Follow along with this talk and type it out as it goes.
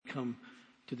come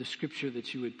to the scripture,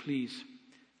 that you would please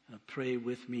pray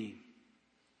with me.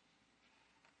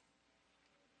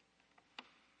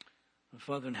 Our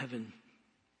Father in heaven,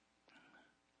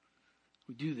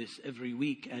 we do this every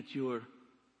week at your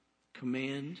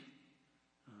command,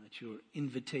 at your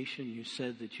invitation. You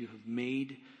said that you have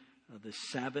made the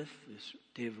Sabbath, this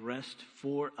day of rest,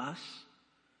 for us,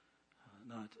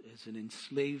 not as an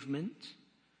enslavement,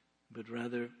 but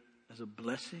rather as a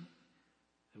blessing,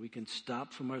 that we can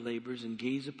stop from our labors and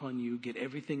gaze upon you, get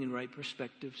everything in right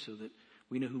perspective so that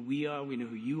we know who we are, we know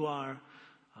who you are,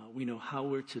 we know how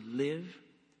we're to live.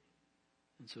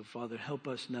 And so, Father, help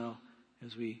us now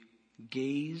as we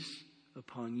gaze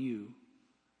upon you.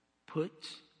 Put,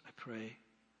 I pray,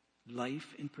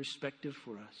 life in perspective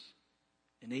for us.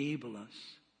 Enable us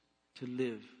to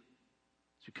live.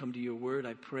 As we come to your word,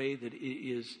 I pray that it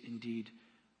is indeed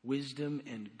wisdom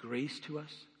and grace to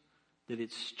us, that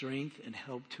it's strength and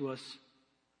help to us.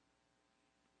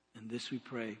 And this we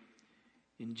pray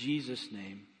in Jesus'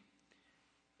 name.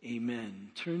 Amen.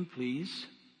 Turn, please,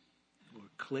 or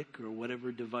click, or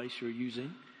whatever device you're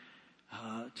using,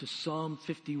 to Psalm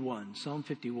 51. Psalm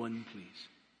 51, please.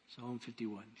 Psalm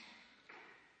 51.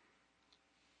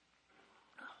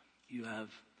 You have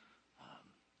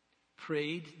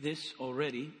prayed this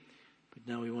already, but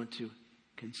now we want to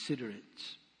consider it.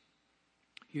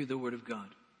 Hear the word of God.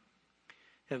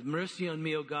 Have mercy on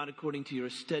me, O God, according to your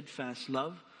steadfast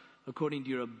love, according to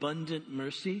your abundant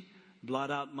mercy. Blot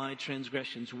out my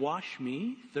transgressions. Wash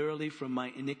me thoroughly from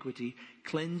my iniquity.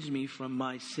 Cleanse me from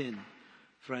my sin.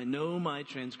 For I know my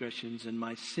transgressions, and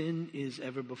my sin is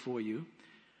ever before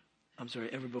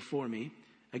me.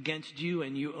 Against you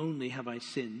and you only have I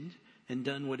sinned, and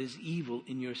done what is evil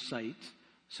in your sight,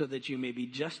 so that you may be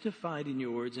justified in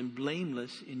your words and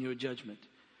blameless in your judgment.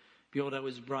 Behold, I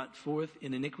was brought forth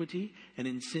in iniquity, and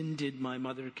in sin did my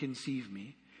mother conceive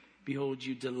me. Behold,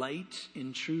 you delight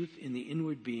in truth in the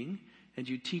inward being, and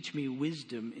you teach me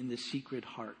wisdom in the secret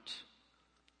heart.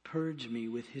 Purge me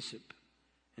with hyssop,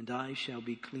 and I shall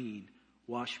be clean.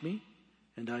 Wash me,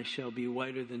 and I shall be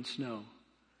whiter than snow.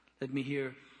 Let me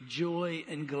hear joy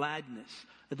and gladness.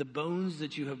 Let the bones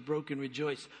that you have broken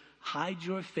rejoice. Hide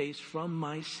your face from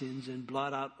my sins and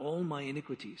blot out all my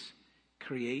iniquities.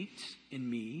 Create in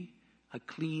me a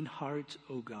clean heart,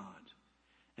 O God,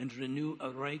 and renew a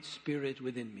right spirit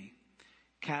within me.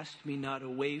 Cast me not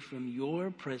away from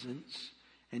your presence,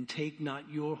 and take not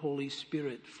your Holy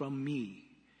Spirit from me.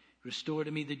 Restore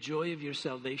to me the joy of your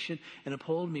salvation, and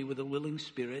uphold me with a willing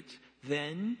spirit.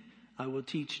 Then I will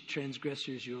teach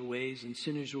transgressors your ways, and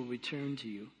sinners will return to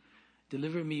you.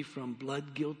 Deliver me from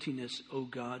blood guiltiness, O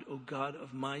God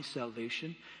of my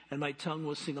salvation, and my tongue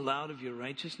will sing aloud of your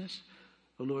righteousness.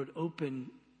 O Lord,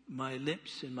 open my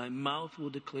lips, and my mouth will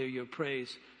declare your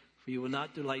praise. For you will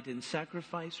not delight in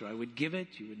sacrifice, or I would give it.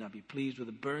 You would not be pleased with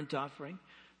a burnt offering.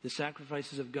 The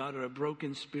sacrifices of God are a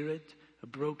broken spirit, a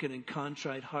broken and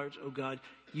contrite heart, O God,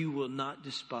 you will not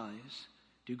despise.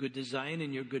 Do good to Zion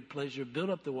in your good pleasure. Build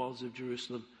up the walls of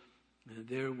Jerusalem. And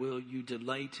there will you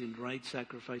delight in right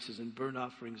sacrifices and burnt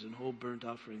offerings and whole burnt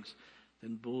offerings.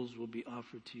 Then bulls will be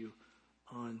offered to you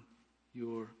on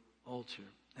your altar.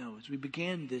 Now, as we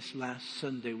began this last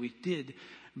Sunday, we did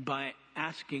by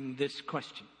asking this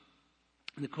question.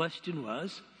 And the question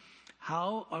was,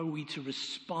 how are we to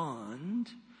respond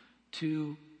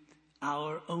to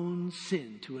our own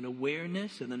sin, to an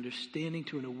awareness, an understanding,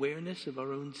 to an awareness of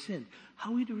our own sin?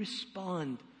 How are we to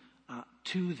respond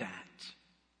to that?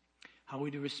 How are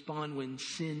we to respond when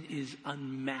sin is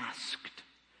unmasked?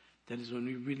 That is, when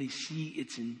we really see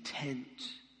its intent.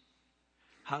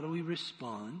 How do we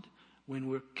respond when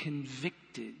we're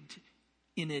convicted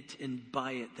in it and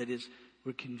by it? That is,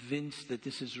 we're convinced that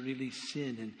this is really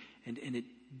sin and it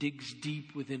digs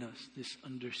deep within us, this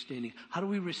understanding. How do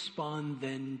we respond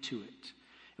then to it?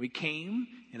 And we came,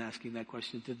 in asking that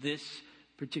question, to this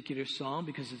particular psalm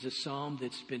because it's a psalm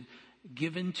that's been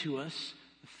given to us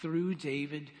through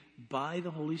David by the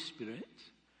Holy Spirit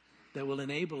that will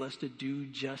enable us to do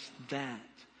just that.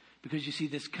 Because you see,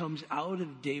 this comes out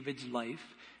of David's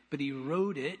life, but he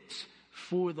wrote it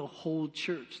for the whole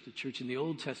church, the church in the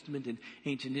Old Testament and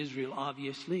ancient Israel,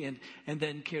 obviously, and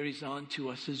then carries on to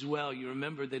us as well. You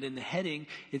remember that in the heading,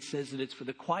 it says that it's for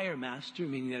the choir master,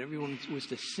 meaning that everyone was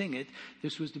to sing it.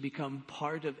 This was to become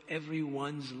part of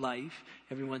everyone's life,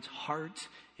 everyone's heart,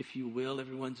 if you will,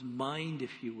 everyone's mind,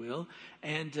 if you will.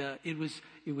 And it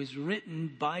was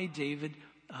written by David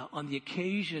on the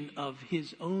occasion of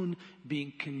his own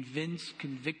being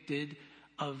convicted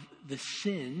of the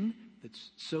sin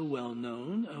that's so well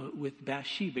known with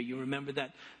Bathsheba. You remember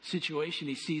that situation.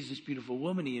 He sees this beautiful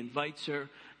woman. He invites her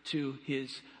to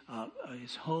his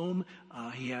home.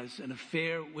 He has an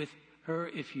affair with her,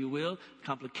 if you will.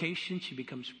 Complication, she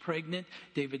becomes pregnant.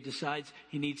 David decides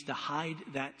he needs to hide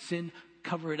that sin,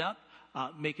 cover it up,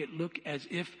 make it look as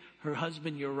if her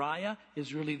husband Uriah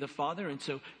is really the father. And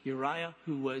so Uriah,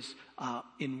 who was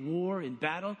in war, in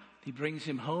battle, he brings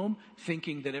him home,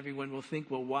 thinking that everyone will think,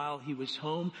 well, while he was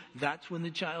home, that's when the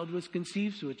child was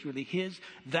conceived, so it's really his.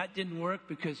 That didn't work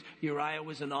because Uriah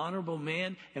was an honorable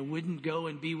man and wouldn't go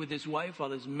and be with his wife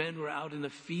while his men were out in the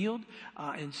field.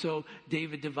 And so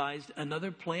David devised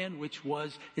another plan, which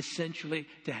was essentially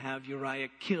to have Uriah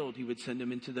killed. He would send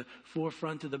him into the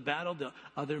forefront of the battle. The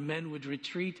other men would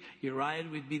retreat. Uriah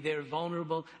would be there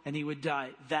vulnerable, and he would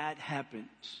die. That happened.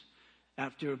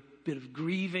 After a bit of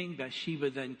grieving,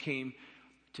 Bathsheba then came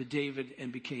to David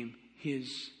and became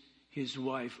his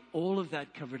wife. All of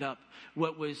that covered up.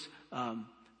 What was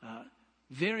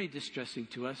very distressing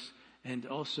to us and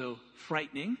also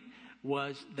frightening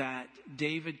was that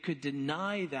David could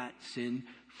deny that sin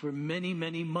for many,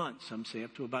 many months. Some say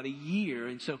up to about a year.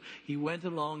 And so he went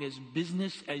along as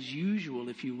business as usual,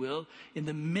 if you will, in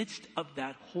the midst of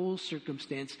that whole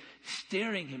circumstance,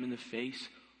 staring him in the face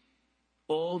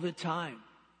all the time.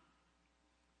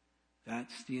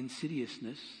 That's the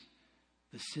insidiousness,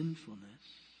 the sinfulness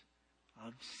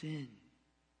of sin.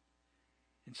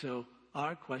 And so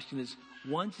our question is,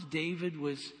 once David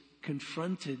was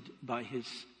confronted by his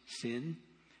sin,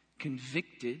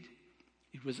 convicted,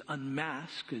 it was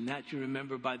unmasked, and that you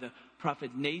remember by the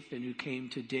prophet Nathan, who came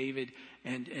to David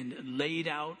and laid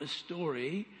out a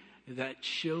story that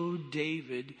showed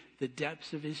David the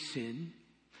depths of his sin.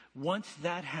 Once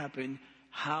that happened,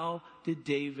 how did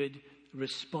David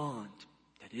respond?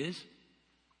 That is,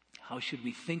 how should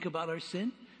we think about our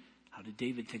sin? How did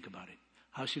David think about it?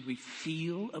 How should we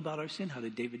feel about our sin? How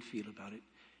did David feel about it?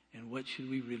 And what should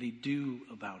we really do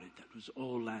about it? That was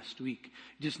all last week.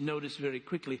 Just notice very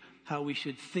quickly how we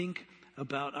should think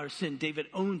about our sin. David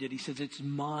owned it. He says, it's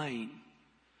mine.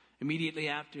 Immediately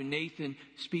after Nathan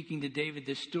speaking to David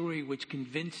this story which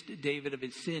convinced David of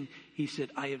his sin, he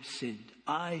said, I have sinned.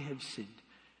 I have sinned.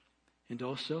 And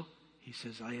also, he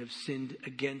says, I have sinned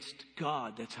against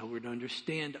God. That's how we're to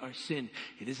understand our sin.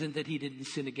 It isn't that he didn't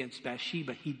sin against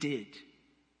Bathsheba. He did.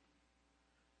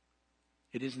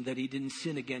 It isn't that he didn't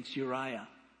sin against Uriah,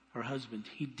 her husband.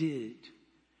 He did.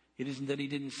 It isn't that he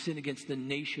didn't sin against the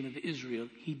nation of Israel.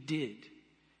 He did.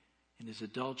 In his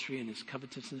adultery and his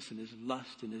covetousness and his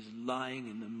lust and his lying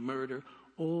and the murder,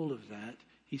 all of that,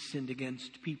 he sinned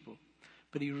against people.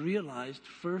 But he realized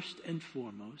first and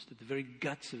foremost, at the very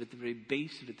guts of it, the very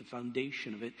base of it, the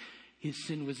foundation of it, his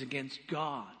sin was against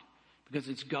God. Because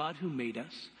it's God who made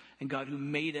us, and God who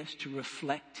made us to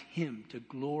reflect him, to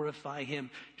glorify him,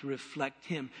 to reflect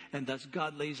him. And thus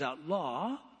God lays out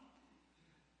law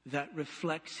that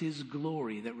reflects his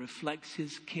glory, that reflects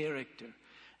his character.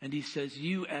 And he says,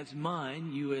 you as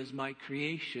mine, you as my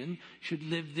creation, should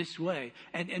live this way.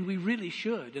 And we really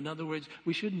should. In other words,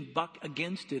 we shouldn't buck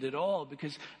against it at all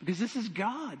because this is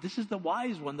God. This is the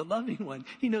wise one, the loving one.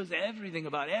 He knows everything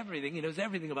about everything. He knows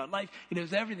everything about life. He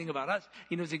knows everything about us.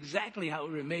 He knows exactly how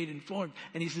we were made and formed.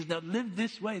 And he says, now live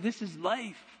this way. This is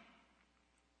life.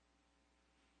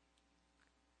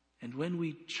 And when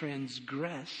we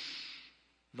transgress,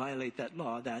 violate that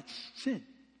law, that's sin.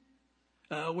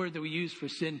 A word that we use for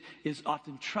sin is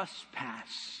often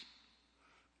trespass.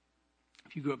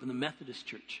 If you grew up in the Methodist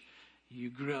church, you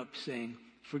grew up saying,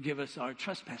 forgive us our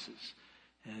trespasses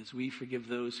as we forgive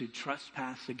those who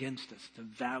trespass against us. It's a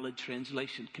valid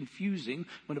translation. Confusing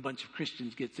when a bunch of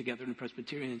Christians get together and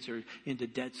Presbyterians are into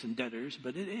debts and debtors,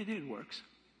 but it works.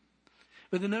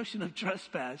 But the notion of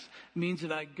trespass means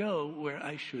that I go where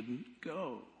I shouldn't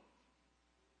go.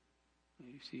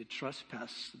 You see a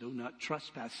trespass, do not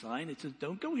trespass sign. It says,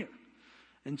 don't go here.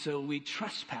 And so we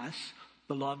trespass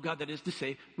the law of God. That is to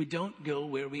say, we don't go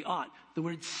where we ought. The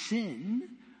word sin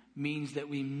means that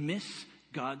we miss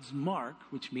God's mark,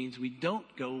 which means we don't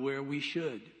go where we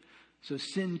should. So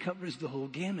sin covers the whole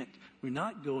gamut. We're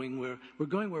going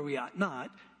where we ought not,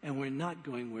 and we're not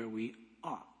going where we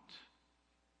ought.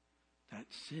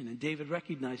 That's sin. And David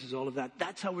recognizes all of that.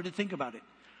 That's how we're to think about it.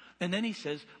 And then he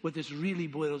says, what this really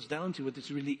boils down to, what this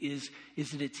really is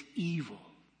that it's evil.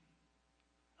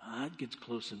 It gets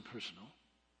close and personal.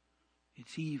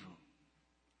 It's evil.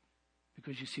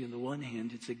 Because you see, on the one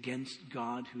hand, it's against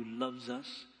God who loves us,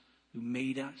 who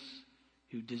made us,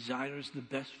 who desires the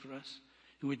best for us,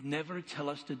 who would never tell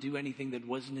us to do anything that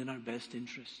wasn't in our best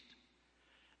interest.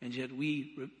 And yet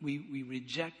we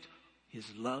reject his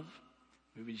love,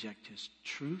 we reject his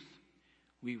truth,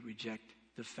 we reject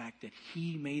the fact that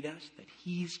he made us, that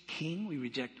he's king. We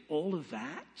reject all of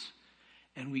that.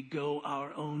 and we go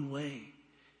our own way.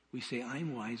 We say,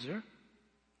 I'm wiser.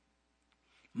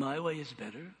 My way is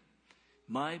better.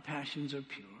 My passions are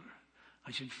pure.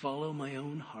 I should follow my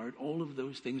own heart, all of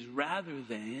those things, rather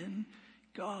than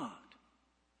God.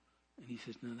 And he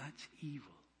says, no, that's evil.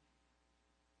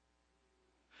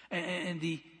 And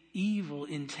the evil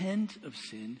intent of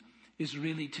sin is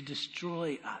really to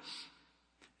destroy us.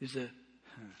 There's a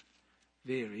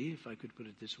very, if I could put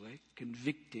it this way,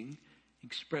 convicting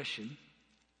expression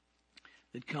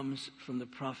that comes from the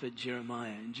prophet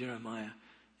Jeremiah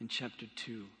in chapter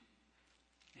 2.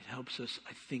 It helps us,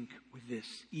 I think, with this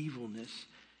evilness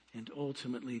and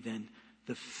ultimately then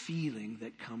the feeling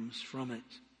that comes from it.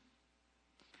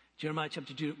 Jeremiah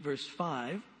chapter 2, verse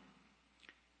 5,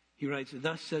 he writes,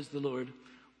 thus says the Lord,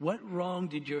 what wrong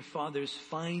did your fathers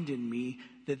find in me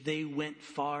that they went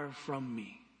far from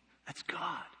me? That's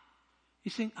God.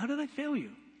 He's saying, how did I fail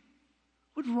you?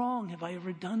 What wrong have I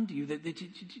ever done to you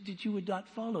that you would not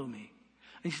follow me?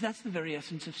 And that's the very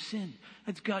essence of sin.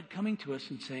 That's God coming to us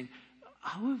and saying,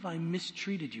 how have I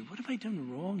mistreated you? What have I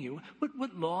done wrong here?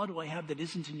 What law do I have that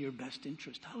isn't in your best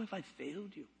interest? How have I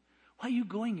failed you? Why are you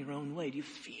going your own way? Do you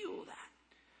feel that?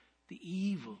 The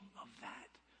evil of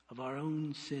that, of our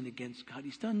own sin against God.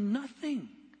 He's done nothing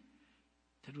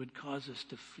that would cause us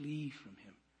to flee from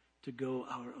him, to go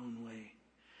our own way.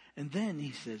 And then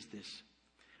he says this,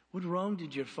 what wrong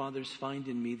did your fathers find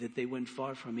in me that they went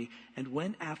far from me and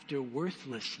went after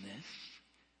worthlessness?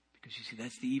 Because you see,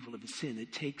 that's the evil of the sin.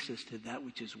 It takes us to that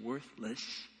which is worthless,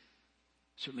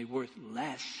 certainly worth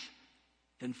less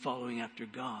than following after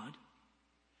God,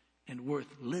 and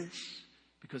worthless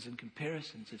because in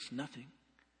comparisons it's nothing.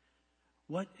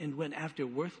 What and went after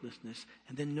worthlessness,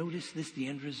 and then notice this, the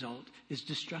end result is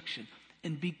destruction,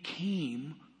 and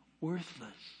became worthless.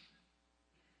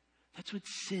 That's what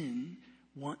sin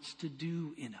wants to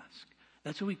do in us.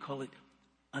 That's why we call it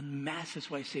unmasked.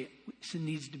 That's why I say sin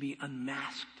needs to be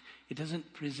unmasked. It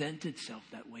doesn't present itself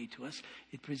that way to us.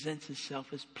 It presents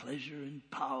itself as pleasure and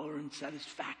power and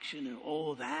satisfaction and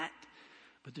all that.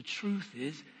 But the truth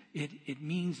is, it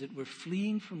means that we're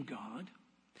fleeing from God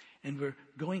and we're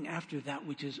going after that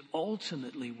which is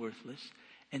ultimately worthless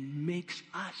and makes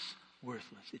us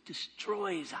worthless. It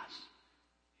destroys us.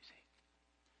 You see,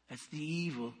 that's the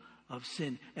evil of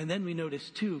sin. And then we notice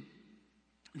too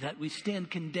that we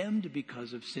stand condemned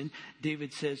because of sin.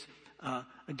 David says,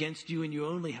 against you and you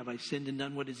only have I sinned and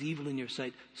done what is evil in your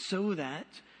sight, so that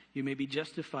you may be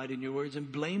justified in your words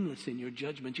and blameless in your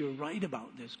judgment. You're right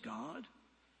about this, God.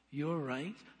 You're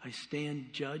right. I stand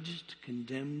judged,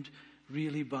 condemned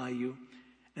really by you.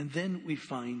 And then we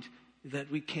find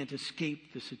that we can't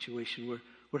escape the situation.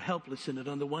 We're helpless in it.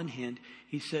 On the one hand,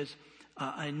 he says,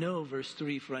 I know, verse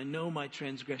 3, for I know my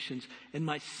transgressions and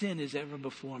my sin is ever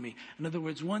before me. In other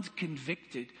words, once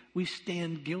convicted, we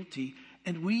stand guilty.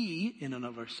 And we, in and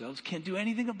of ourselves, can't do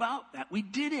anything about that. We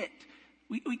did it.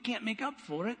 We can't make up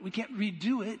for it. We can't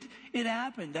redo it. It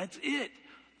happened. That's it.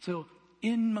 So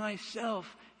in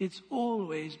myself, it's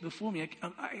always before me.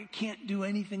 I can't do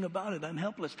anything about it. I'm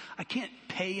helpless. I can't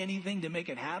pay anything to make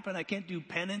it happen. I can't do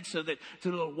penance so that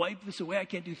it'll wipe this away. I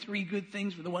can't do 3 good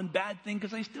things for the one bad thing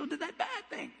because I still did that bad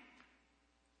thing.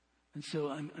 And so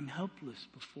I'm helpless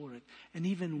before it. And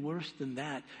even worse than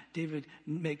that, David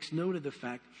makes note of the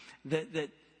fact that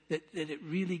it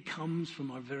really comes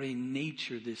from our very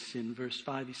nature, this sin. Verse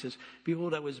 5, he says,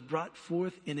 behold, I was brought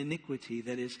forth in iniquity.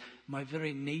 That is, my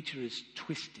very nature is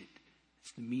twisted.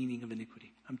 It's the meaning of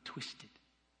iniquity. I'm twisted.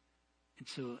 And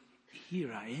so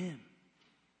here I am.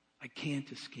 I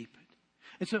can't escape it.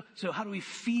 And so how do we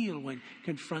feel when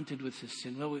confronted with this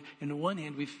sin? Well, on the one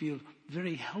hand, we feel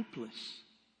very helpless.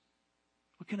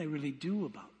 What can I really do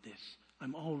about this?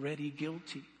 I'm already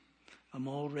guilty. I'm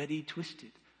already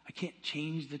twisted. I can't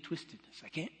change the twistedness. I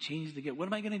can't change the guilt. What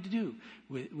am I going to do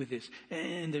with this?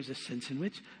 And there's a sense in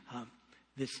which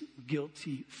this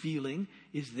guilty feeling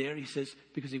is there. He says,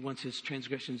 because he wants his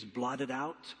transgressions blotted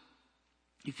out.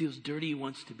 He feels dirty. He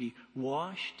wants to be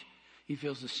washed. He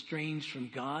feels estranged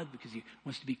from God because he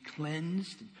wants to be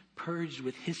cleansed and purged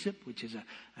with hyssop, which is a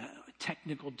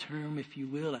technical term, if you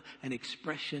will, an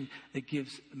expression that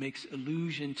makes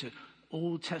allusion to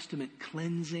Old Testament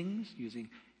cleansings, using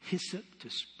hyssop to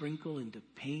sprinkle and to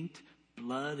paint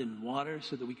blood and water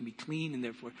so that we can be clean and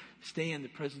therefore stay in the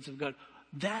presence of God.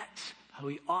 That's how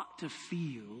we ought to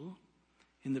feel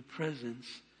in the presence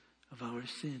of our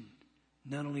sin.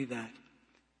 Not only that,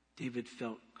 David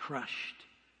felt crushed.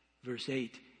 Verse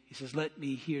 8, he says, let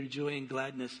me hear joy and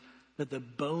gladness. Let the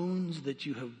bones that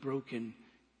you have broken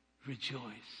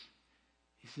rejoice.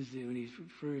 He says that when he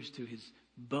refers to his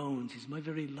bones, he's my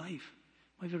very life.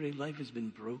 My very life has been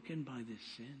broken by this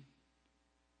sin.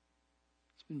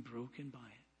 been broken by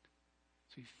it.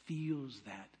 So he feels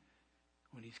that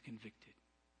when he's convicted.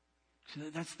 So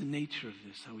that's the nature of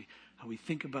this, how we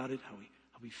think about it, how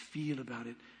we feel about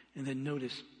it. And then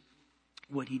notice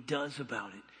what he does about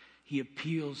it. He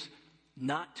appeals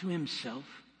not to himself,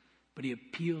 but he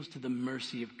appeals to the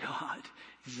mercy of God.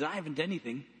 He says, I haven't done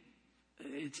anything.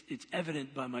 It's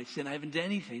evident by my sin. I haven't done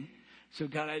anything. So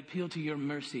God, I appeal to your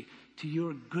mercy, to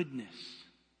your goodness,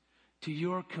 to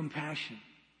your compassion.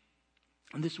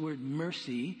 And this word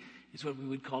mercy is what we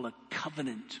would call a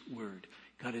covenant word.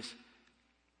 God has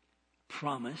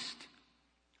promised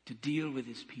to deal with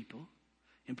his people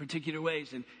in particular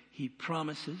ways, and he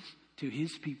promises to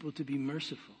his people to be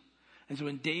merciful. And so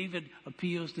when David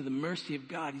appeals to the mercy of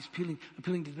God, he's appealing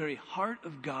to the very heart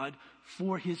of God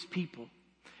for his people.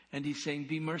 And he's saying,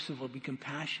 be merciful, be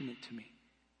compassionate to me.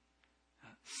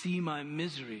 See my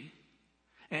misery.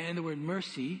 And the word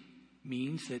mercy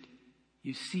means that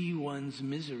you see one's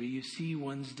misery, you see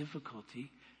one's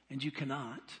difficulty, and you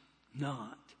cannot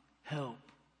not help.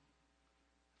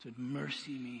 That's what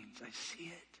mercy means. I see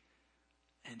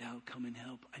it, and I'll come and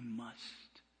help. I must.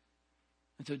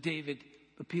 And so David,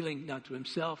 appealing not to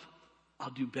himself, I'll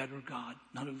do better, God.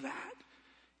 None of that.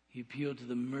 He appealed to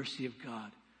the mercy of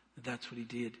God. That's what he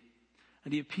did.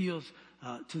 And he appeals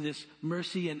to this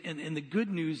mercy. And the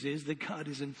good news is that God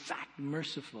is in fact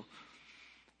merciful.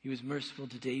 He was merciful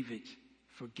to David,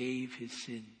 forgave his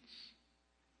sins.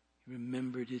 He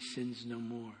remembered his sins no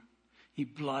more. He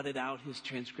blotted out his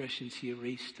transgressions. He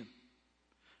erased them.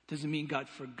 Doesn't mean God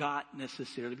forgot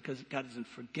necessarily, because God isn't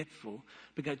forgetful,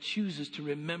 but God chooses to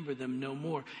remember them no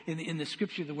more. In the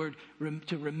scripture, the word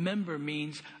to remember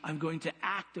means I'm going to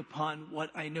act upon what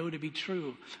I know to be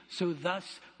true. So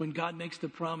thus, when God makes the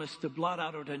promise to blot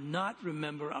out or to not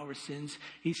remember our sins,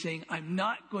 he's saying, I'm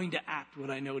not going to act what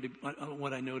I know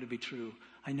to be true.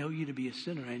 I know you to be a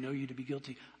sinner. I know you to be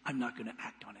guilty. I'm not going to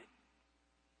act on it.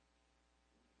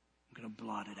 I'm going to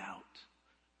blot it out.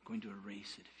 I'm going to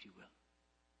erase it, if you will.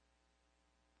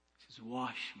 He says,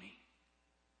 wash me,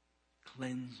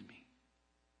 cleanse me.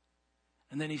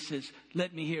 And then he says,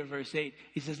 let me hear, verse 8,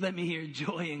 he says, let me hear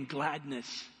joy and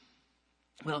gladness.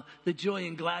 Well, the joy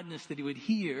and gladness that he would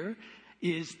hear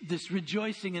is this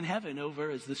rejoicing in heaven over,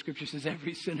 as the scripture says,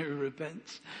 every sinner who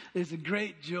repents. There's a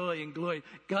great joy and glory.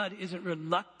 God isn't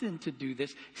reluctant to do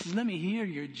this. He says, let me hear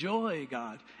your joy,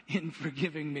 God, in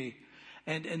forgiving me.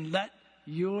 And let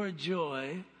your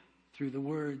joy, through the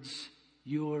words,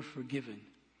 you're forgiven,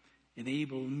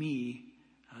 enable me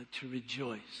to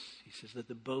rejoice. He says that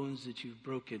the bones that you've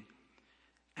broken,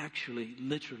 actually,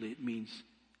 literally, it means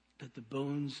that the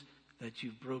bones that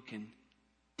you've broken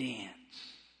dance.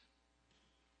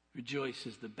 Rejoice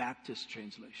is the Baptist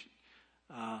translation,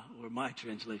 or my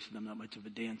translation. I'm not much of a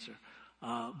dancer.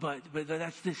 But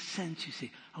that's this sense, you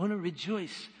see. I want to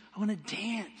rejoice. I want to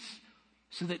dance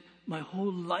so that my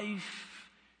whole life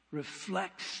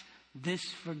reflects this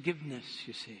forgiveness,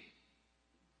 you see.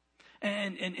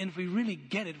 And if we really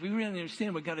get it, if we really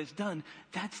understand what God has done,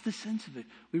 that's the sense of it.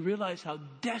 We realize how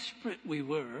desperate we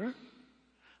were,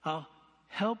 how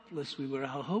helpless we were,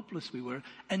 how hopeless we were,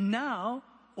 and now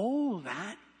all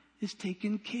that is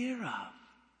taken care of.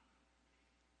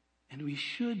 And we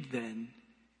should then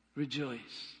rejoice.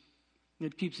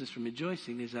 What keeps us from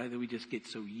rejoicing is either we just get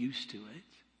so used to it,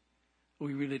 or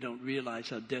we really don't realize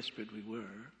how desperate we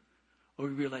were, or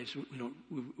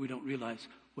we don't realize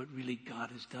what really God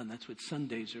has done. That's what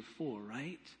Sundays are for,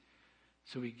 right?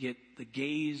 So we get the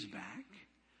gaze back,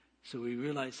 so we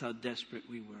realize how desperate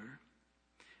we were.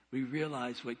 We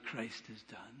realize what Christ has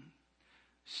done,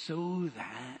 so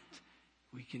that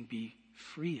we can be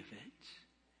free of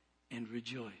it and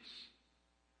rejoice.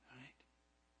 Right?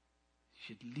 You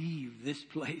should leave this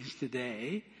place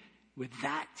today with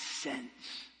that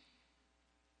sense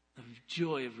of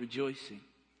joy, of rejoicing,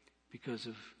 because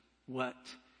of what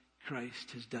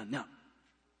Christ has done. Now,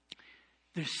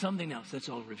 there's something else. That's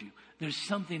all review. There's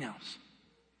something else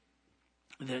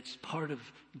that's part of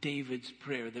David's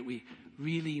prayer that we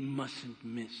really mustn't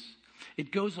miss.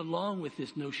 It goes along with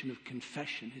this notion of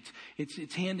confession.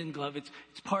 It's hand in glove. It's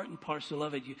part and parcel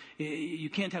of it. You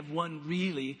can't have one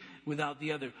really without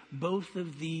the other. Both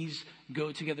of these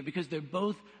go together because they're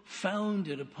both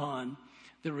founded upon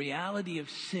the reality of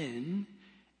sin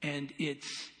and its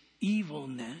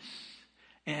evilness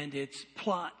and its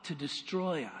plot to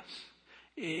destroy us.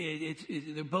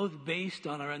 They're both based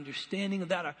on our understanding of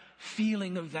that, our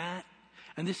feeling of that.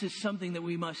 And this is something that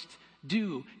we must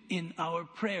do in our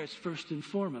prayers first and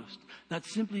foremost. Not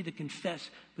simply to confess,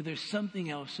 but there's something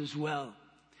else as well.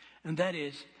 And that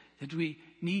is that we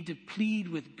need to plead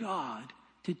with God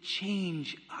to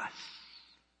change us.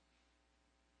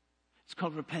 It's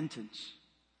called repentance.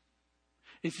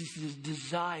 It's this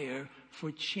desire for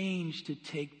change to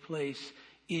take place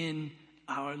in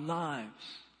our lives.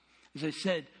 As I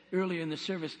said earlier in the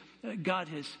service, God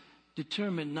has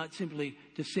determined not simply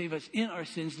to save us in our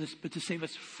sins, but to save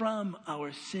us from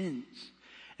our sins.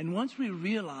 And once we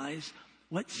realize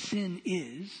what sin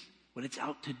is, what it's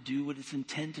out to do, what its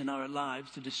intent in our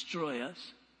lives to destroy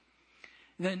us,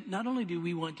 then not only do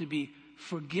we want to be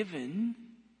forgiven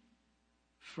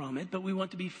from it, but we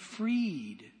want to be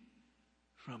freed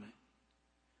from it.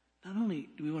 Not only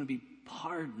do we want to be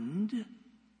pardoned,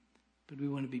 but we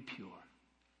want to be pure.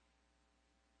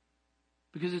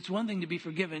 Because it's one thing to be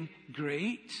forgiven,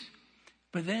 great,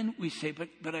 but then we say,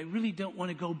 but I really don't want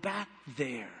to go back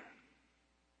there.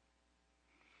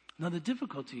 Now the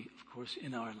difficulty, of course,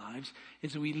 in our lives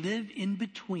is that we live in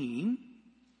between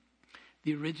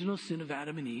the original sin of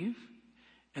Adam and Eve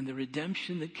and the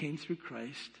redemption that came through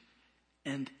Christ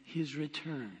and his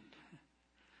return.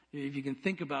 If you can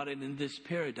think about it in this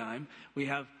paradigm, we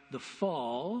have the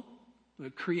fall,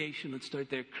 creation, let's start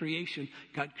there. Creation,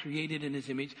 God created in his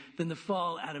image. Then the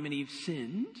fall, Adam and Eve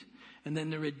sinned. And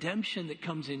then the redemption that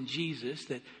comes in Jesus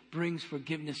that brings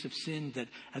forgiveness of sin, that,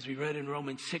 as we read in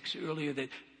Romans 6 earlier, that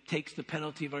takes the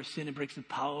penalty of our sin and breaks the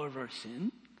power of our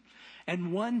sin.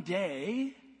 And one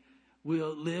day,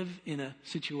 we'll live in a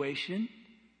situation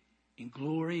in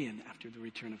glory and after the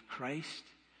return of Christ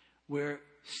where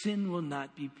sin will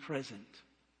not be present.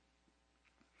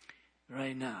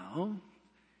 Right now,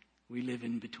 we live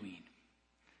in between.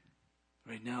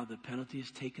 Right now, the penalty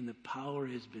is taken, the power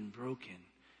has been broken,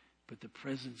 but the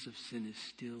presence of sin is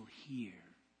still here.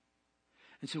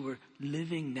 And so we're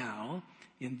living now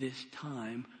in this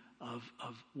time of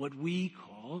what we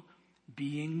call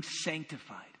being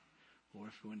sanctified. Or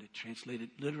if we want to translate it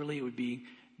literally, it would be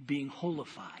being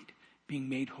holified, being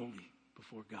made holy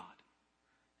before God.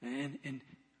 And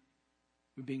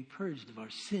we're being purged of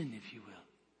our sin, if you will.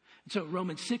 And so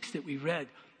Romans 6 that we read,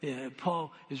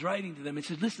 Paul is writing to them and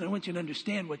says, listen, I want you to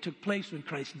understand what took place when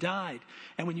Christ died.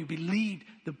 And when you believed,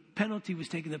 the penalty was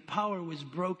taken, the power was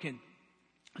broken.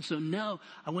 So now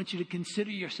I want you to consider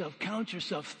yourself, count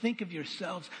yourself, think of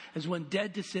yourselves as one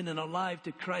dead to sin and alive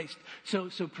to Christ. So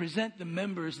present the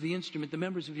members, the instrument, the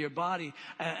members of your body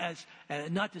as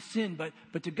not to sin,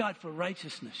 but to God for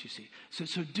righteousness, you see.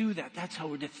 So do that. That's how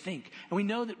we're to think. And we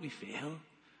know that we fail.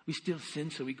 We still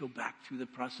sin, so we go back through the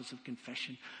process of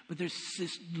confession. But there's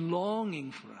this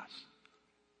longing for us,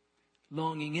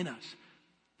 longing in us,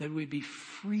 that we be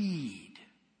freed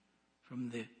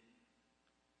from the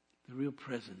real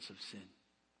presence of sin.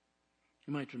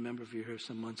 You might remember, if you were here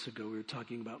some months ago, we were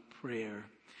talking about prayer.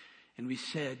 And we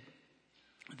said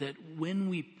that when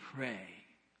we pray,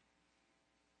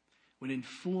 what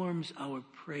informs our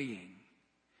praying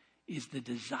is the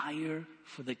desire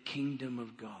for the kingdom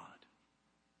of God.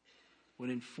 What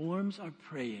informs our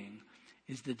praying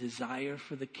is the desire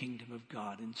for the kingdom of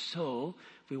God. And so,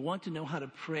 if we want to know how to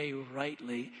pray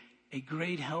rightly, a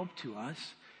great help to us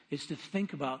is to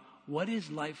think about, what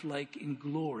is life like in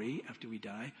glory after we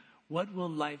die? What will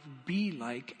life be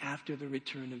like after the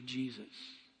return of Jesus?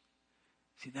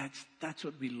 See, that's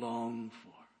what we long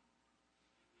for.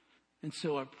 And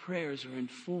so our prayers are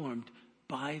informed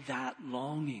by that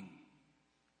longing.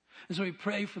 And so we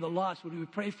pray for the lost. What do we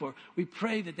pray for? We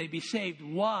pray that they be saved.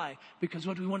 Why? Because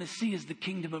what we want to see is the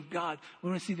kingdom of God. We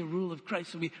want to see the rule of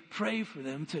Christ. So we pray for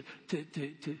them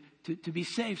to be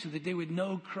saved so that they would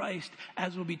know Christ,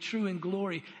 as will be true in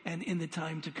glory and in the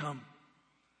time to come.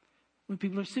 When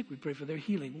people are sick, we pray for their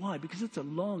healing. Why? Because it's a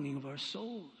longing of our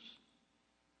souls.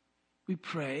 We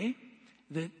pray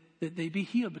that they be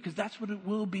healed, because that's what it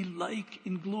will be like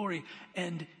in glory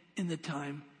and in the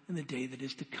time and the day that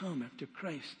is to come after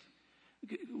Christ.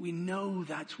 We know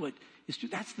that's what is true.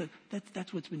 That's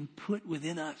what's been put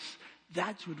within us.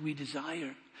 That's what we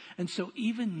desire. And so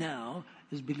even now,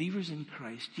 as believers in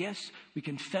Christ, yes, we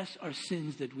confess our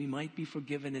sins that we might be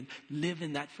forgiven and live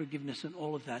in that forgiveness and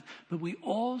all of that. But we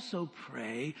also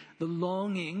pray the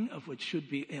longing of what should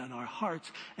be in our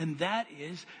hearts. And that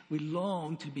is, we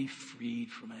long to be freed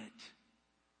from it,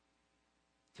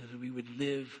 so that we would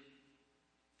live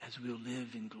as we'll live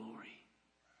in glory.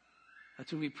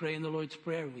 That's what we pray in the Lord's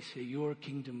Prayer. We say, your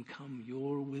kingdom come,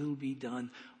 your will be done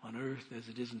on earth as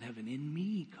it is in heaven. In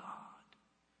me, God.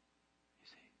 You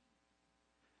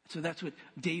see? So that's what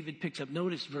David picks up.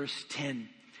 Notice verse 10.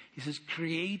 He says,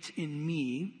 create in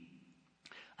me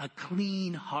a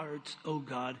clean heart, O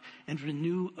God, and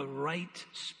renew a right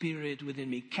spirit within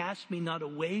me. Cast me not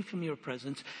away from your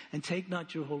presence, and take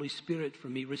not your Holy Spirit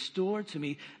from me. Restore to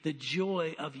me the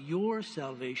joy of your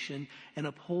salvation, and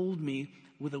uphold me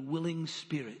with a willing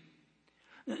spirit.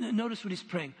 Notice what he's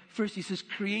praying. First, he says,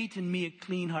 create in me a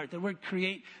clean heart. The word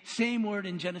create, same word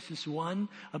in Genesis 1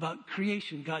 about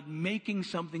creation, God making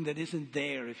something that isn't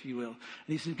there, if you will. And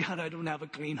he says, God, I don't have a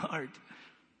clean heart.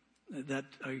 That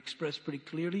I expressed pretty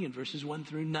clearly in verses 1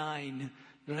 through 9,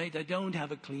 right? I don't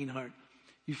have a clean heart.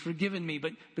 You've forgiven me,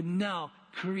 but now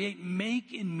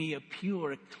make in me a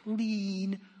pure, a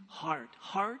clean heart.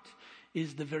 Heart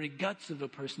is the very guts of a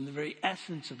person, the very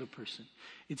essence of a person.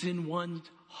 It's in one's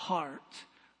heart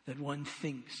that one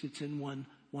thinks. It's in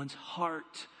one's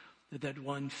heart that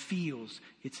one feels.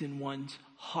 It's in one's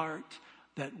heart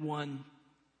that one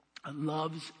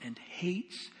loves and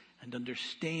hates and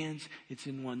understands. It's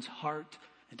in one's heart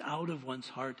and out of one's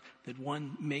heart that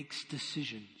one makes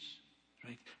decisions.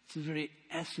 Right? It's the very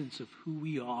essence of who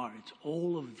we are. It's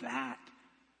all of that.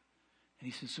 And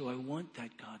he says, so I want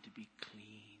that, God, to be clean.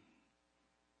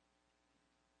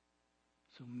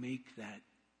 So make that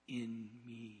in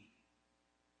me.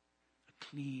 A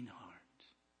clean heart.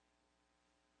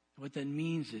 What that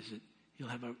means is that you'll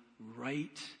have a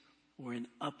right or an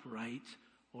upright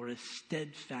or a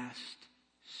steadfast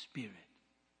spirit.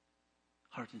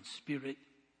 Heart and spirit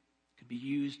could be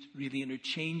used really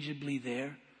interchangeably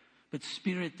there. But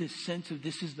spirit, this sense of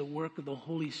this is the work of the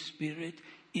Holy Spirit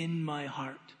in my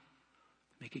heart.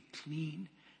 Make it clean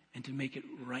and to make it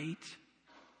right,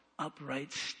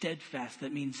 upright, steadfast.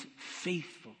 That means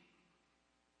faithful.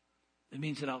 That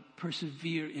means that I'll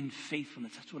persevere in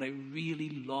faithfulness. That's what I really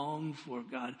long for,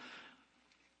 God.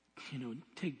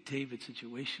 Take David's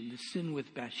situation. The sin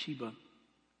with Bathsheba,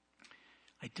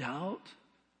 I doubt,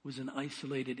 was an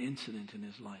isolated incident in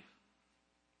his life.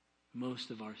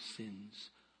 Most of our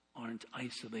sins aren't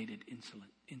isolated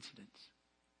incidents.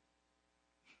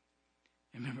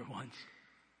 I remember once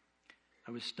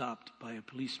I was stopped by a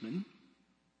policeman.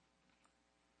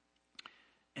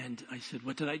 And I said,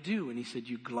 what did I do? And he said,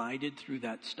 you glided through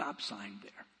that stop sign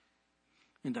there.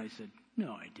 And I said,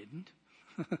 no, I didn't.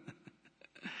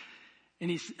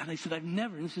 And I said,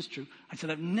 and this is true, I said,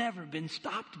 I've never been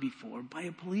stopped before by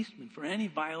a policeman for any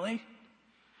violation.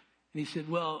 And he said,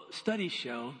 well, studies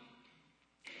show,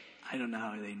 I don't know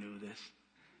how they knew this.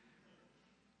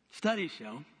 Studies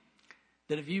show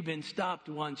that if you've been stopped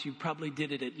once, you probably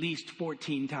did it at least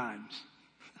 14 times.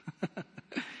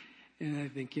 And I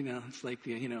think, it's like,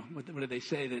 what do they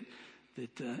say? That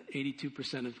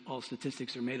 82% of all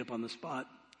statistics are made up on the spot.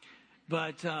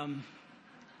 But I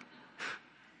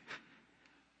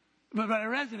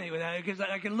resonate with that because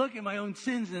I can look at my own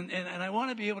sins and I want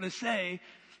to be able to say,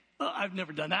 oh, I've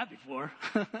never done that before.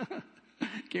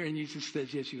 Karen usually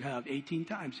says, yes, you have 18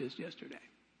 times just yesterday.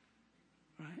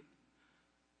 Right?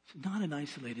 It's not an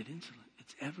isolated incident.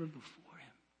 It's ever before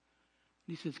him.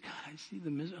 And he says, God, I see the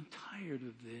misery. I'm tired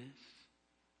of this.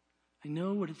 I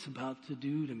know what it's about to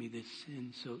do to me, this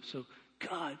sin. So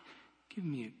God, give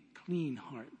me a clean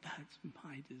heart. That's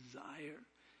my desire.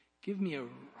 Give me a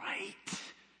right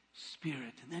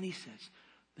spirit. And then he says,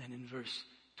 then in verse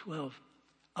 12,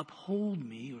 uphold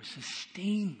me or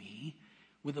sustain me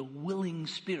with a willing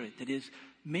spirit. That is,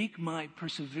 make my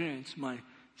perseverance, my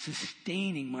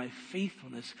sustaining, my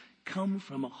faithfulness come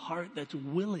from a heart that's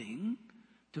willing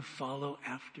to follow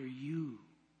after you.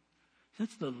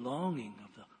 That's the longing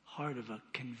of the heart of a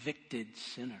convicted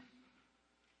sinner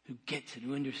who gets it,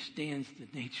 who understands the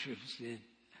nature of sin.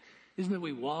 Isn't it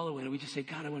we wallow in it? We just say,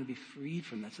 God, I want to be freed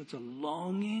from that. So it's a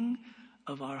longing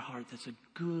of our heart. That's a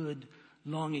good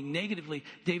longing. Negatively,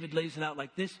 David lays it out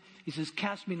like this. He says,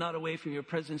 cast me not away from your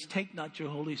presence. Take not your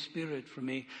Holy Spirit from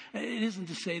me. It isn't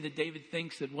to say that David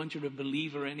thinks that once you're a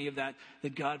believer or any of that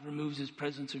God removes his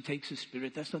presence or takes his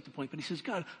spirit. That's not the point. But he says,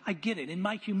 God, I get it. In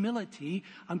my humility,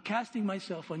 I'm casting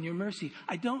myself on your mercy.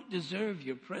 I don't deserve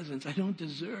your presence. I don't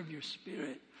deserve your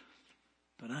spirit.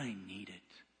 But I need it.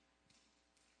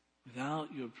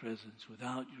 Without your presence,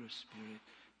 without your spirit,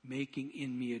 making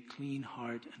in me a clean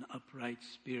heart, an upright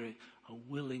spirit, a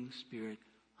willing spirit,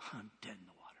 I'm dead in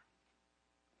the water.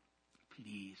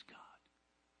 Please, God,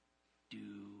 do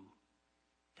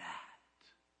that.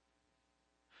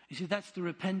 You see, that's the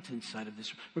repentance side of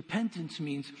this. Repentance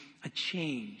means a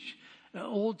change. The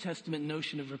Old Testament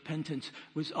notion of repentance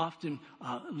was often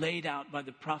laid out by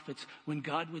the prophets when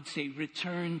God would say,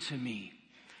 return to me.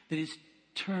 That is,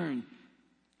 turn,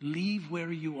 leave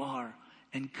where you are,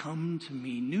 and come to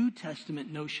me. New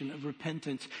Testament notion of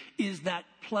repentance is that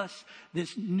plus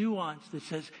this nuance that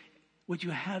says what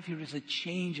you have here is a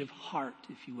change of heart,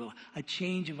 if you will, a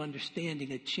change of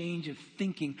understanding, a change of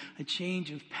thinking, a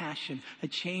change of passion, a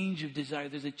change of desire.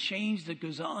 There's a change that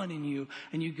goes on in you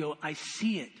and you go, I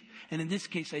see it. And in this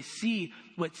case, I see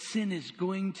what sin is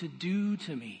going to do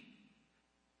to me.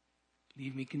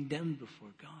 Leave me condemned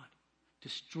before God.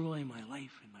 destroy my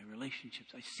life and my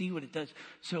relationships. I see what it does.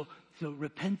 So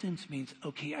repentance means,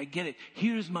 okay, I get it.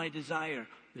 Here's my desire,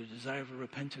 the desire of a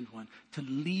repentant one, to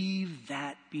leave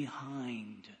that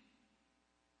behind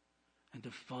and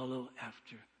to follow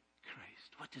after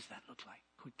Christ. What does that look like?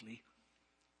 Quickly.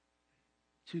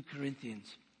 2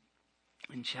 Corinthians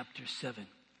in chapter 7.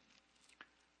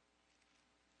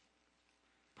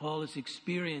 Paul is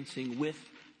experiencing with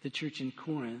the church in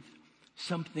Corinth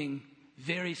something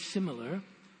very similar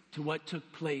to what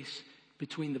took place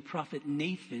between the prophet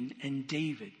Nathan and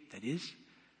David. That is,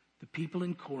 the people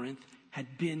in Corinth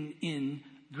had been in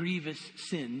grievous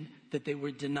sin that they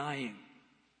were denying.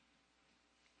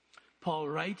 Paul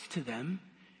writes to them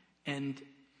and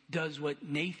does what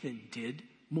Nathan did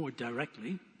more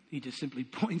directly. He just simply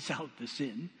points out the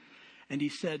sin. And he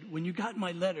said, when you got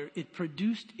my letter, it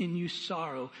produced in you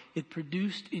sorrow. It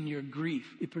produced in your grief.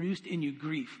 It produced in you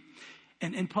grief.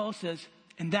 And Paul says,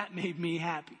 and that made me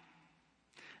happy.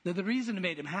 Now, the reason it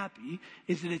made him happy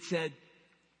is that it said,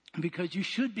 because you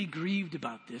should be grieved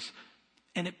about this.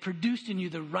 And it produced in you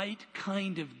the right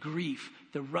kind of grief,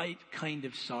 the right kind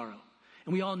of sorrow.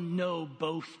 And we all know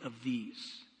both of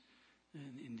these.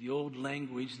 In the old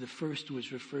language, the first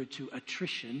was referred to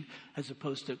attrition as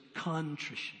opposed to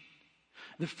contrition.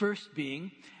 The first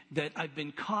being that I've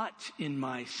been caught in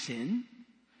my sin,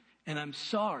 and I'm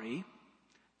sorry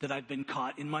that I've been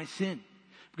caught in my sin,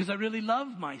 because I really love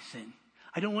my sin.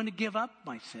 I don't want to give up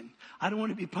my sin. I don't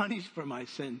want to be punished for my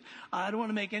sin. I don't want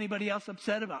to make anybody else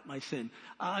upset about my sin.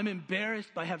 I'm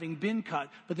embarrassed by having been caught,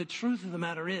 but the truth of the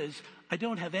matter is, I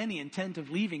don't have any intent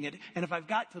of leaving it, and if I've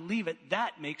got to leave it,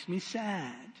 that makes me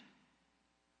sad.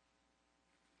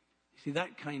 You see,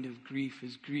 that kind of grief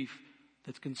is grief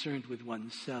that's concerned with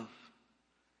oneself.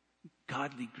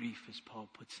 Godly grief, as Paul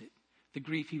puts it. The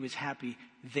grief he was happy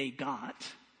they got.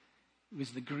 It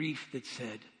was the grief that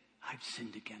said, I've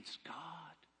sinned against God.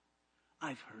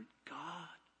 I've hurt God.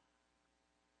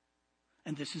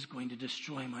 And this is going to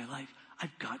destroy my life.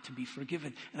 I've got to be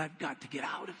forgiven, and I've got to get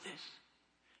out of this.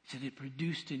 He said it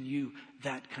produced in you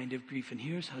that kind of grief. And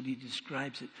here's how he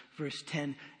describes it. Verse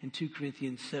 10 in 2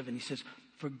 Corinthians 7. He says,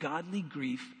 for godly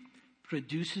grief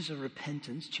produces a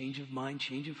repentance, change of mind,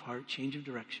 change of heart, change of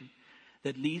direction,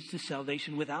 that leads to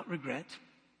salvation without regret.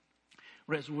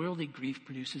 Whereas worldly grief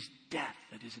produces death.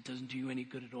 That is, it doesn't do you any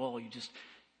good at all. You just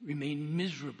remain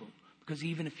miserable. Because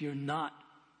even if you're not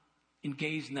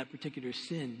engaged in that particular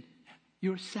sin,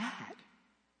 you're sad.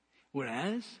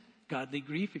 Whereas godly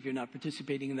grief, if you're not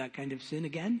participating in that kind of sin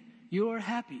again, you're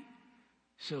happy.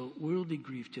 So worldly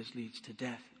grief just leads to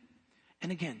death.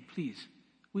 And again, please,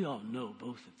 we all know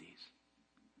both of these.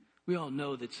 We all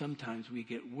know that sometimes we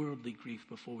get worldly grief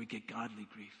before we get godly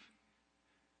grief.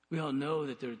 We all know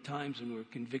that there are times when we're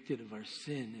convicted of our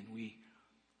sin and we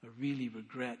really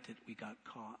regret that we got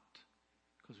caught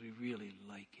because we really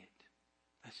like it.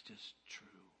 That's just true.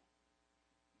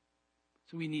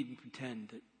 So we needn't pretend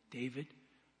that David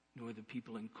nor the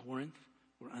people in Corinth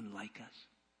were unlike us.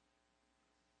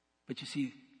 But you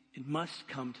see, it must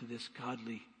come to this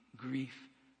godly grief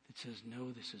that says,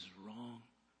 no, this is wrong.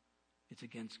 It's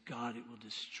against God. It will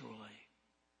destroy.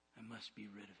 I must be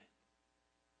rid of it.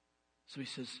 So he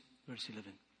says, verse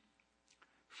 11,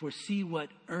 for see what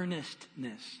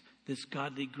earnestness this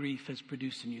godly grief has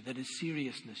produced in you. That is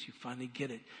seriousness. You finally get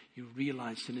it. You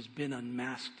realize sin has been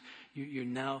unmasked. You're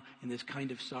now in this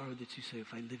kind of sorrow that you say,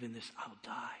 if I live in this, I'll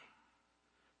die.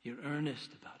 You're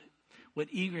earnest about it. What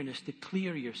eagerness to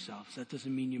clear yourselves. That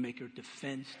doesn't mean you make your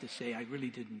defense to say, I really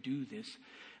didn't do this.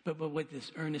 But what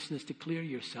this earnestness to clear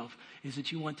yourself is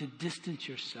that you want to distance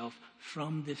yourself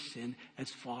from this sin as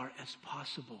far as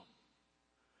possible.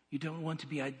 You don't want to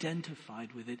be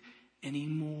identified with it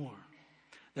anymore.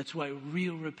 That's why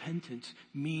real repentance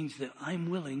means that I'm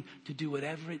willing to do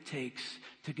whatever it takes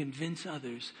to convince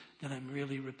others that I'm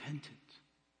really repentant.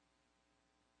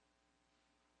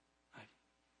 I've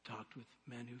talked with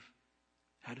men who've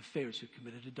had affairs, who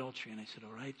committed adultery, and I said,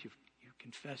 all right, you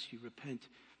confess, you repent.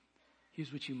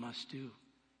 Here's what you must do.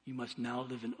 You must now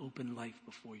live an open life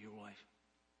before your wife.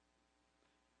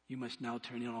 You must now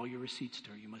turn in all your receipts to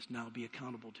her. You must now be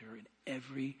accountable to her in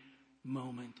every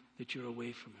moment that you're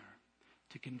away from her,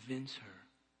 to convince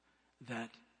her that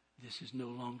this is no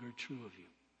longer true of you.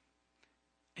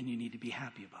 And you need to be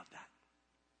happy about that.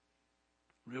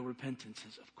 Real repentance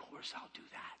says, of course I'll do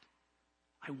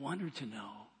that. I want her to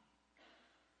know.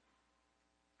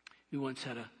 We once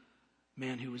had a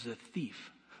man who was a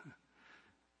thief,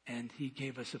 and he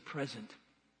gave us a present.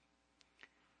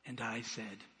 And I said,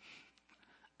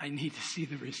 I need to see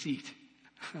the receipt.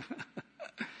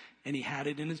 And he had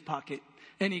it in his pocket,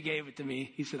 and he gave it to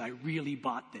me. He said, I really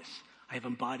bought this. I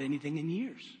haven't bought anything in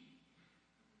years.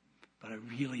 But I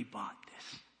really bought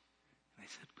this. And I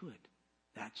said, good.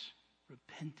 That's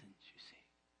repentance, you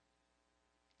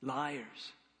see.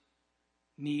 Liars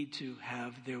need to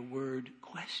have their word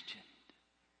questioned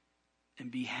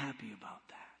and be happy about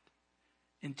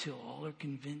that until all are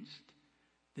convinced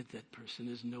that that person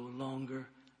is no longer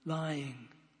lying.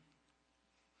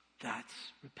 That's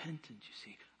repentance, you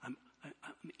see. I'm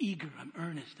eager, I'm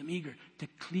earnest, I'm eager to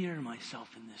clear myself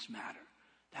in this matter.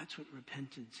 That's what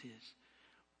repentance is.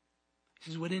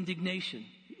 This is what indignation,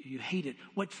 you hate it.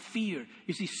 What fear.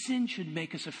 You see, sin should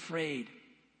make us afraid.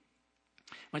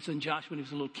 My son Josh, when he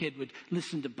was a little kid, would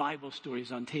listen to Bible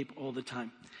stories on tape all the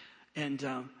time. And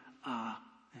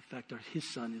in fact, his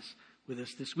son is with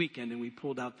us this weekend, and we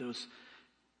pulled out those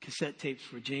cassette tapes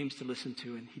for James to listen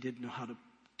to, and he didn't know how to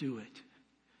do it.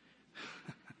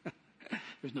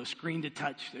 There's no screen to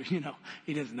touch.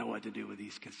 He doesn't know what to do with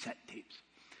these cassette tapes.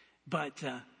 But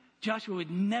Joshua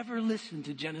would never listen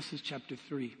to Genesis chapter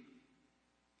 3.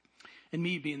 And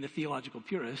me being the theological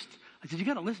purist, I said, you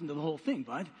got to listen to the whole thing,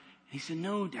 bud. And he said,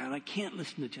 no, Dad, I can't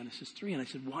listen to Genesis 3. And I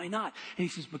said, why not? And he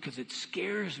says, because it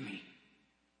scares me.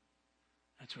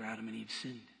 That's where Adam and Eve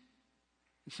sinned.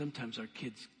 And sometimes our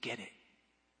kids get it.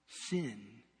 Sin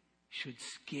should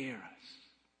scare us.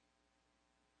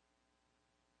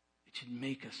 It should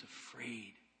make us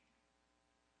afraid.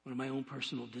 One of my own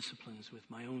personal disciplines with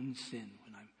my own sin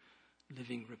when I'm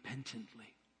living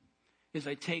repentantly is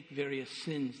I take various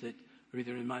sins that are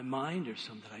either in my mind or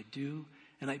some that I do,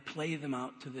 and I play them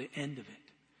out to the end of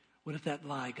it. What if that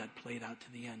lie got played out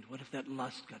to the end? What if that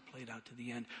lust got played out to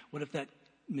the end? What if that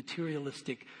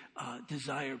materialistic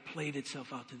desire played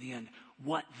itself out to the end?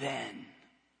 What then?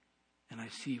 And I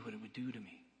see what it would do to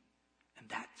me. And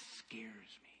that scares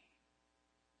me.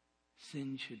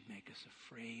 Sin should make us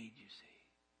afraid, you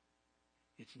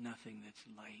see. It's nothing that's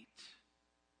light.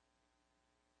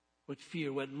 What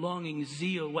fear, what longing,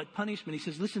 zeal, what punishment. He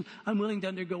says, listen, I'm willing to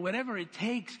undergo whatever it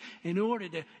takes in order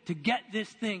to get this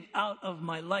thing out of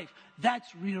my life.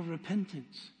 That's real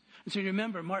repentance. And so you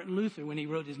remember Martin Luther, when he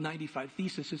wrote his 95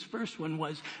 Thesis, his first one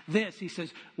was this. He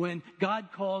says, when God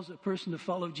calls a person to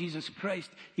follow Jesus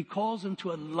Christ, he calls them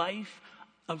to a life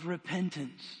of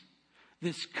repentance.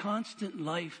 This constant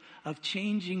life of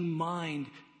changing mind,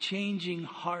 changing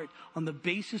heart on the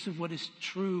basis of what is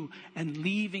true and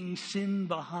leaving sin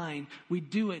behind. We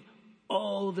do it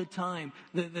all the time.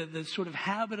 The sort of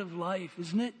habit of life,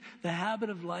 isn't it? The habit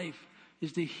of life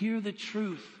is to hear the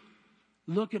truth,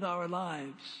 look at our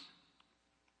lives,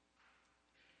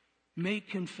 make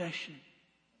confession,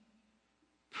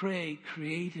 pray,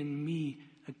 create in me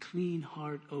a clean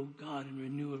heart, O God, and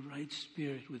renew a right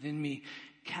spirit within me.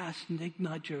 Cast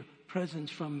not your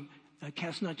presence from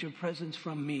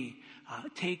me.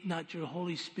 Take not your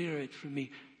Holy Spirit from me.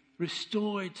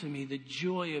 Restore to me the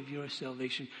joy of your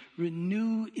salvation.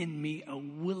 Renew in me a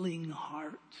willing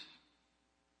heart.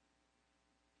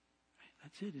 Right,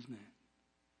 that's it, isn't it?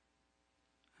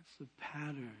 That's the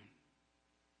pattern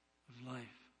of life.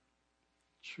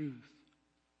 Truth,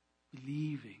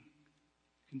 believing,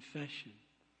 confession,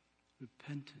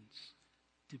 repentance,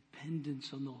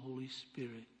 dependence on the Holy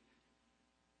Spirit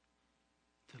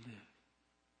to live.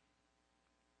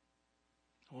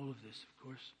 All of this, of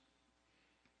course,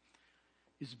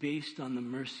 is based on the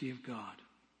mercy of God.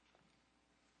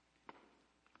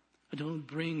 I don't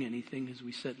bring anything, as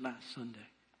we said last Sunday,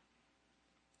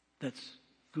 that's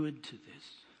good to this.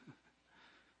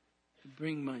 I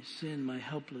bring my sin, my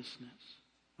helplessness,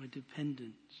 my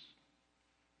dependence.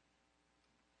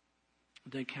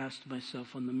 And I cast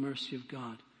myself on the mercy of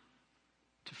God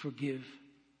to forgive,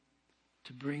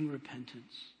 to bring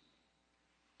repentance,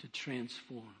 to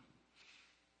transform.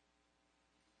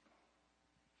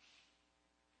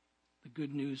 The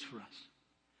good news for us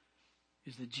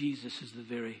is that Jesus is the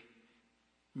very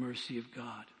mercy of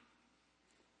God.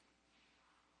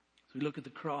 So we look at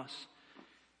the cross,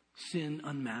 sin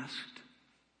unmasked.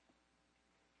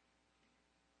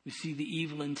 We see the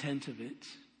evil intent of it,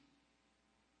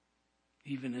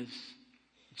 even as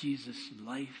Jesus'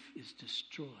 life is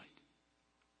destroyed,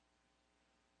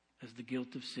 as the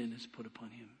guilt of sin is put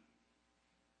upon him.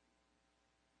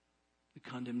 The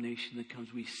condemnation that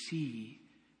comes, we see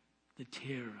the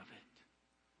terror of it.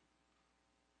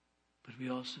 But we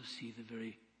also see the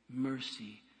very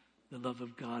mercy, the love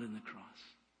of God in the cross.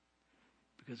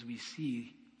 Because we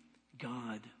see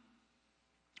God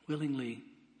willingly,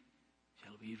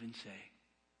 shall we even say,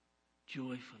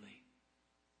 joyfully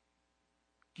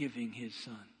giving his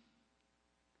Son,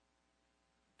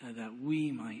 and that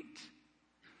we might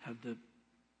have the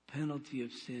penalty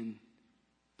of sin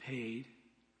paid,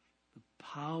 the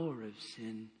power of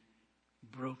sin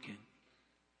broken.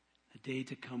 A day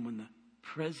to come when the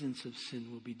presence of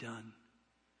sin will be done,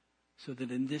 so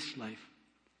that in this life,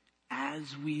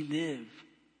 as we live,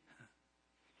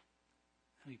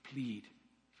 we plead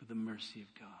for the mercy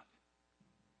of God.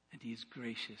 And he is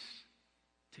gracious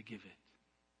to give it.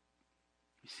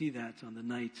 We see that on the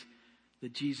night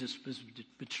that Jesus was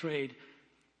betrayed.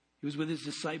 He was with his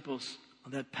disciples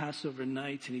on that Passover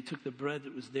night, and he took the bread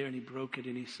that was there and he broke it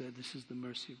and he said, "This is the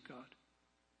mercy of God.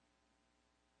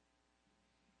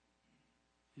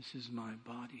 This is my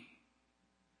body,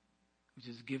 which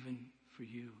is given for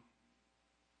you."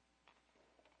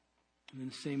 And in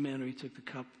the same manner, he took the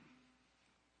cup.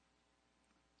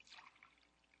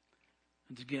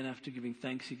 And again, after giving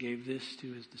thanks, he gave this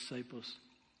to his disciples.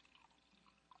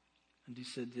 And he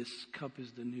said, "This cup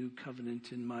is the new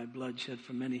covenant in my blood, shed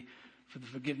for many for the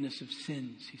forgiveness of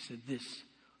sins." He said, "This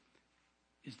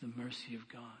is the mercy of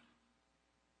God.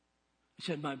 I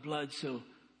shed my blood so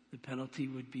the penalty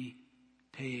would be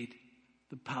paid,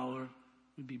 the power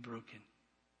would be broken,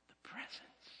 the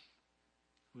presence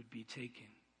would be taken."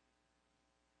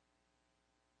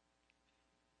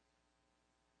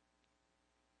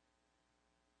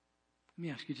 Let me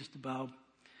ask you just to bow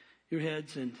your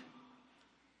heads and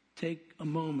take a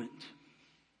moment,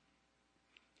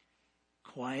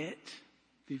 quiet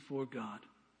before God.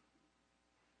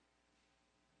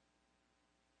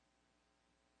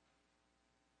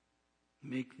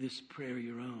 Make this prayer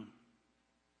your own.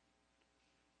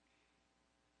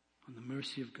 On the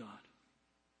mercy of God,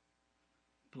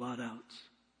 blot out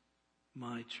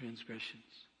my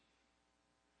transgressions.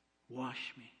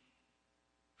 Wash me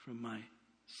from my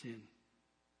sin.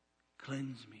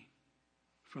 Cleanse me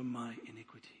from my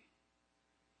iniquity.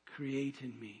 Create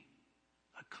in me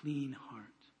a clean heart.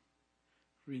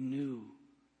 Renew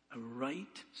a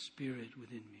right spirit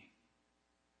within me.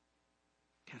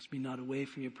 Cast me not away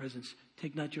from your presence.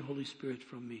 Take not your Holy Spirit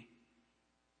from me.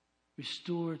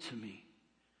 Restore to me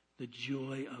the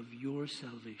joy of your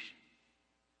salvation.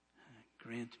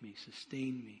 Grant me,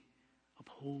 sustain me,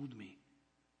 uphold me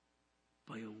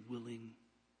by a willing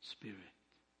spirit.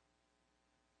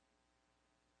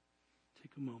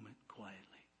 Take a moment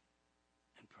quietly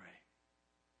and pray.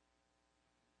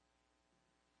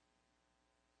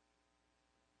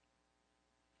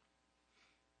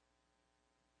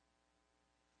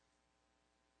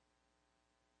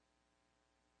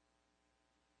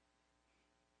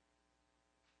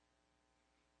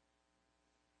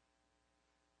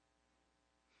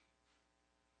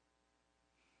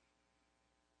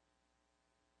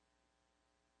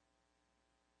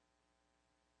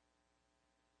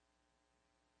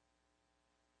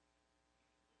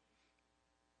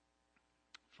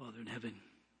 Father in heaven,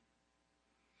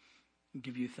 we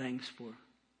give you thanks for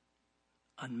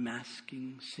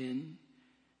unmasking sin.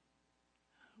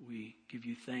 We give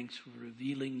you thanks for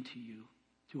revealing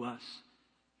to us,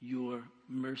 your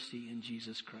mercy in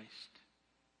Jesus Christ.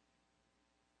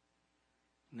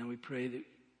 Now we pray that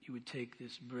you would take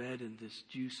this bread and this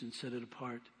juice and set it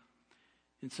apart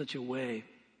in such a way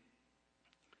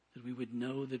that we would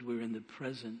know that we're in the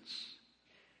presence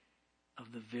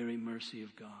of the very mercy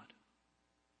of God.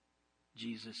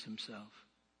 Jesus himself.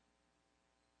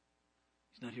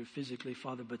 He's not here physically,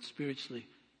 Father, but spiritually.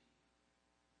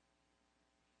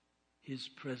 His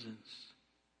presence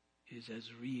is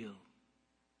as real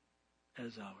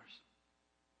as ours.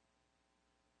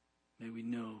 May we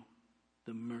know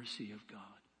the mercy of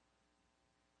God.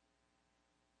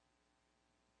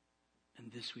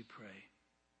 And this we pray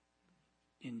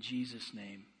in Jesus'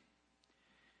 name.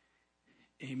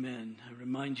 Amen. I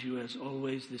remind you, as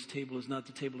always, this table is not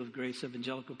the table of Grace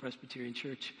Evangelical Presbyterian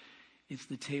Church. It's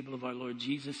the table of our Lord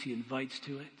Jesus. He invites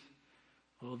to it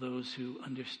all those who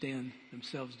understand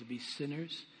themselves to be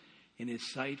sinners in his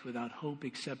sight without hope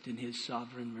except in his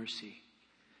sovereign mercy.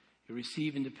 You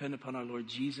receive and depend upon our Lord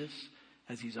Jesus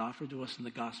as he's offered to us in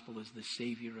the gospel as the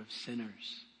Savior of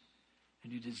sinners.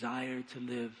 And you desire to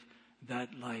live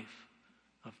that life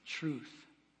of truth,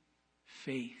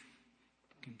 faith,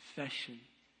 confession,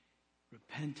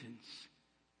 repentance,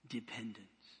 dependence.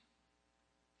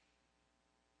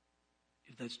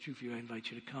 If that's true for you, I invite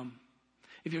you to come.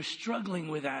 If you're struggling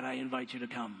with that, I invite you to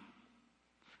come.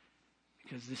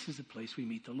 Because this is the place we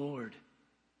meet the Lord.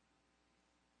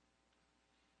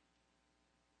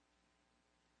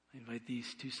 I invite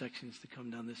these two sections to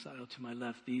come down this aisle to my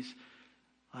left, these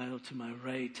aisle to my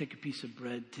right. Take a piece of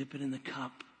bread, dip it in the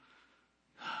cup.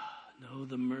 Know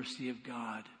the mercy of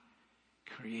God.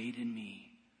 Create in me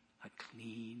a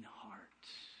clean heart.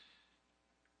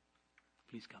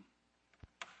 Please come.